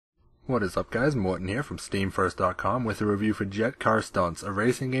What is up guys, Morton here from SteamFirst.com with a review for Jet Car Stunts, a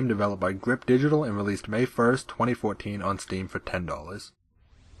racing game developed by Grip Digital and released May 1st, 2014 on Steam for $10.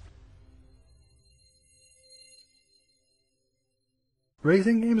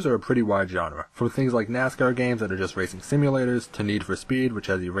 Racing games are a pretty wide genre, from things like NASCAR games that are just racing simulators, to Need for Speed, which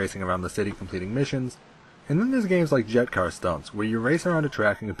has you racing around the city completing missions, and then there's games like Jet Car Stunts, where you race around a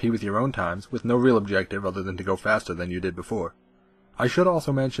track and compete with your own times with no real objective other than to go faster than you did before. I should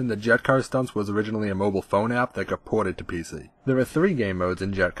also mention that Jet Car Stunts was originally a mobile phone app that got ported to PC. There are 3 game modes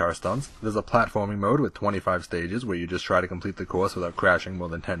in Jet Car Stunts. There's a platforming mode with 25 stages where you just try to complete the course without crashing more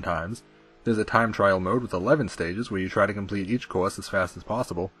than 10 times. There's a time trial mode with 11 stages where you try to complete each course as fast as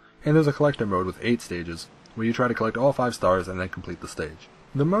possible. And there's a collector mode with 8 stages where you try to collect all 5 stars and then complete the stage.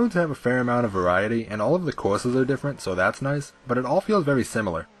 The modes have a fair amount of variety and all of the courses are different, so that's nice, but it all feels very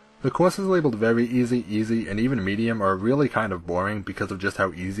similar. The courses labeled very easy, easy, and even medium are really kind of boring because of just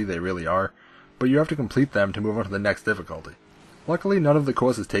how easy they really are, but you have to complete them to move on to the next difficulty. Luckily, none of the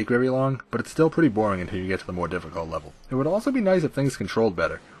courses take very long, but it's still pretty boring until you get to the more difficult level. It would also be nice if things controlled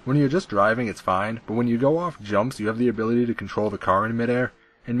better. When you're just driving, it's fine, but when you go off jumps, you have the ability to control the car in midair,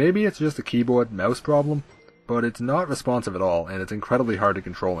 and maybe it's just a keyboard-mouse problem, but it's not responsive at all, and it's incredibly hard to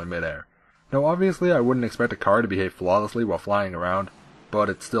control in midair. Now obviously, I wouldn't expect a car to behave flawlessly while flying around, but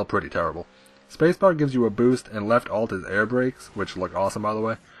it's still pretty terrible. Spacebar gives you a boost, and left alt is air brakes, which look awesome by the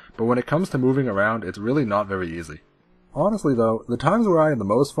way, but when it comes to moving around, it's really not very easy. Honestly though, the times where I had the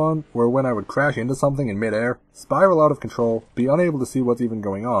most fun were when I would crash into something in midair, spiral out of control, be unable to see what's even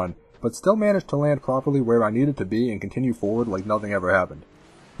going on, but still manage to land properly where I needed to be and continue forward like nothing ever happened.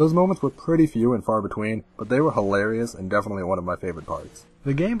 Those moments were pretty few and far between, but they were hilarious and definitely one of my favorite parts.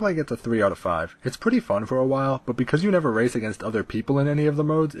 The gameplay gets a 3 out of 5. It's pretty fun for a while, but because you never race against other people in any of the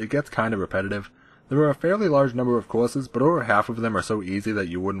modes, it gets kind of repetitive. There are a fairly large number of courses, but over half of them are so easy that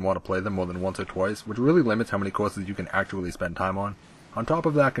you wouldn't want to play them more than once or twice, which really limits how many courses you can actually spend time on. On top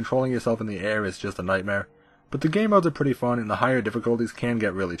of that, controlling yourself in the air is just a nightmare. But the game modes are pretty fun, and the higher difficulties can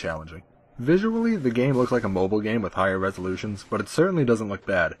get really challenging. Visually, the game looks like a mobile game with higher resolutions, but it certainly doesn't look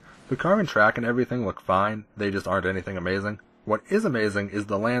bad. The car and track and everything look fine, they just aren't anything amazing. What is amazing is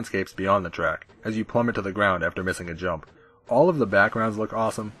the landscapes beyond the track, as you plummet to the ground after missing a jump. All of the backgrounds look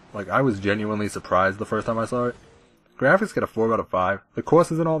awesome, like I was genuinely surprised the first time I saw it. Graphics get a 4 out of 5, the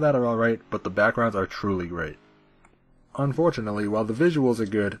courses and all that are alright, but the backgrounds are truly great. Unfortunately, while the visuals are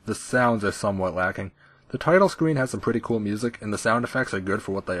good, the sounds are somewhat lacking. The title screen has some pretty cool music, and the sound effects are good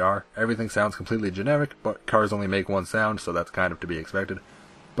for what they are. Everything sounds completely generic, but cars only make one sound, so that's kind of to be expected.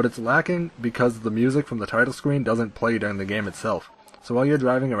 But it's lacking because the music from the title screen doesn't play during the game itself. So while you're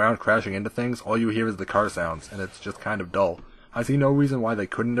driving around crashing into things, all you hear is the car sounds, and it's just kind of dull. I see no reason why they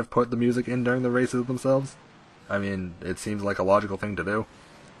couldn't have put the music in during the races themselves. I mean, it seems like a logical thing to do.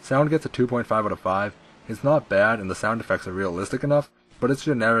 Sound gets a 2.5 out of 5. It's not bad, and the sound effects are realistic enough, but it's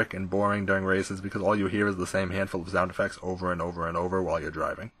generic and boring during races because all you hear is the same handful of sound effects over and over and over while you're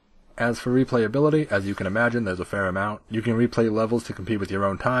driving. As for replayability, as you can imagine, there's a fair amount. You can replay levels to compete with your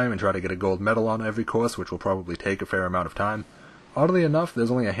own time and try to get a gold medal on every course, which will probably take a fair amount of time. Oddly enough, there's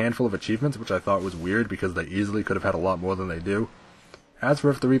only a handful of achievements, which I thought was weird because they easily could have had a lot more than they do. As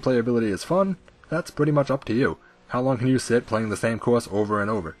for if the replayability is fun, that's pretty much up to you. How long can you sit playing the same course over and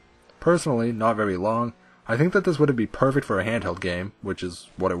over? Personally, not very long. I think that this would be perfect for a handheld game, which is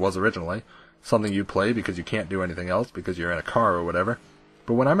what it was originally. Something you play because you can't do anything else because you're in a car or whatever.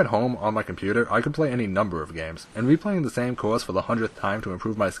 But when I'm at home on my computer, I could play any number of games, and replaying the same course for the 100th time to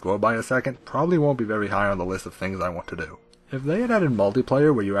improve my score by a second probably won't be very high on the list of things I want to do. If they had added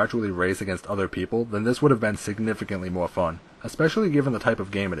multiplayer where you actually race against other people, then this would have been significantly more fun, especially given the type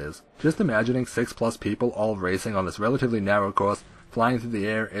of game it is. Just imagining 6+ people all racing on this relatively narrow course, flying through the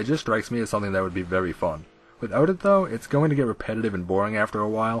air, it just strikes me as something that would be very fun. Without it though, it's going to get repetitive and boring after a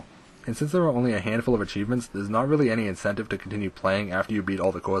while, and since there are only a handful of achievements, there's not really any incentive to continue playing after you beat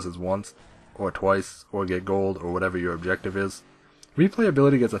all the courses once, or twice, or get gold, or whatever your objective is.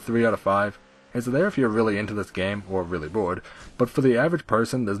 Replayability gets a 3 out of 5. It's there if you're really into this game, or really bored, but for the average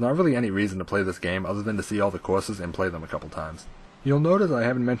person, there's not really any reason to play this game other than to see all the courses and play them a couple times. You'll notice I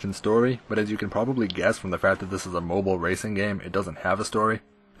haven't mentioned story, but as you can probably guess from the fact that this is a mobile racing game, it doesn't have a story.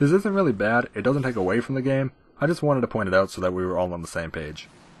 This isn't really bad, it doesn't take away from the game, I just wanted to point it out so that we were all on the same page.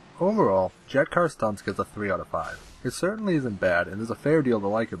 Overall, Jet Car Stunts gets a 3 out of 5. It certainly isn't bad, and there's a fair deal to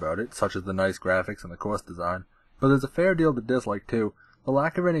like about it, such as the nice graphics and the course design, but there's a fair deal to dislike too. The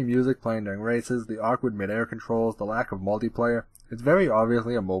lack of any music playing during races, the awkward mid-air controls, the lack of multiplayer. It's very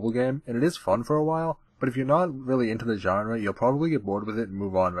obviously a mobile game, and it is fun for a while, but if you're not really into the genre, you'll probably get bored with it and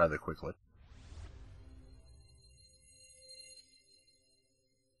move on rather quickly.